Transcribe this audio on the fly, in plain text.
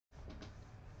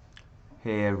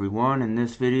Hey everyone, in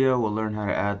this video we'll learn how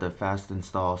to add the fast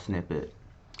install snippet.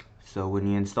 So when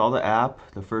you install the app,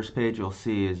 the first page you'll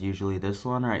see is usually this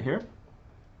one right here.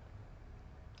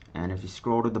 And if you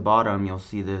scroll to the bottom, you'll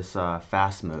see this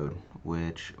fast mode,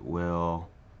 which will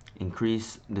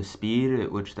increase the speed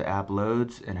at which the app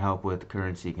loads and help with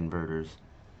currency converters.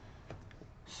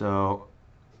 So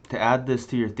to add this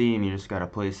to your theme, you just got to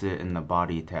place it in the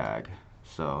body tag.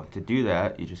 So to do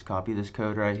that, you just copy this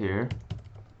code right here.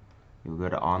 You'll go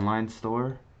to online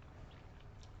store,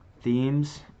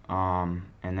 themes, and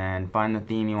then find the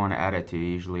theme you want to add it to.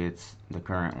 Usually it's the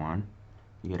current one.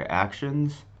 You go to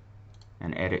actions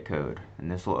and edit code,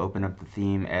 and this will open up the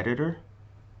theme editor,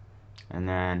 and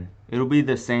then it'll be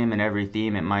the same in every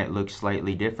theme. It might look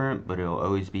slightly different, but it'll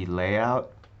always be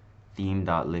layout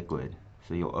theme.liquid.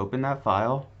 So you'll open that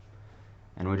file,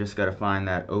 and we just got to find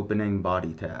that opening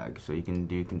body tag. So you can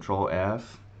do Control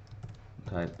F,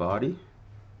 type body,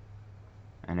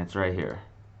 and it's right here.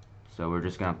 So we're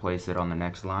just going to place it on the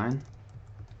next line.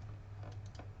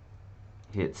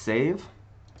 Hit save,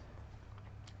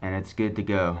 and it's good to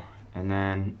go. And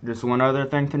then just one other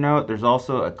thing to note, there's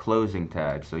also a closing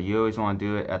tag. So you always want to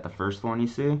do it at the first one you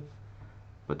see,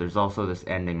 but there's also this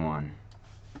ending one.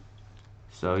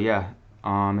 So yeah,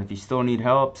 if you still need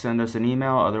help, send us an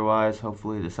email. Otherwise,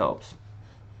 hopefully this helps.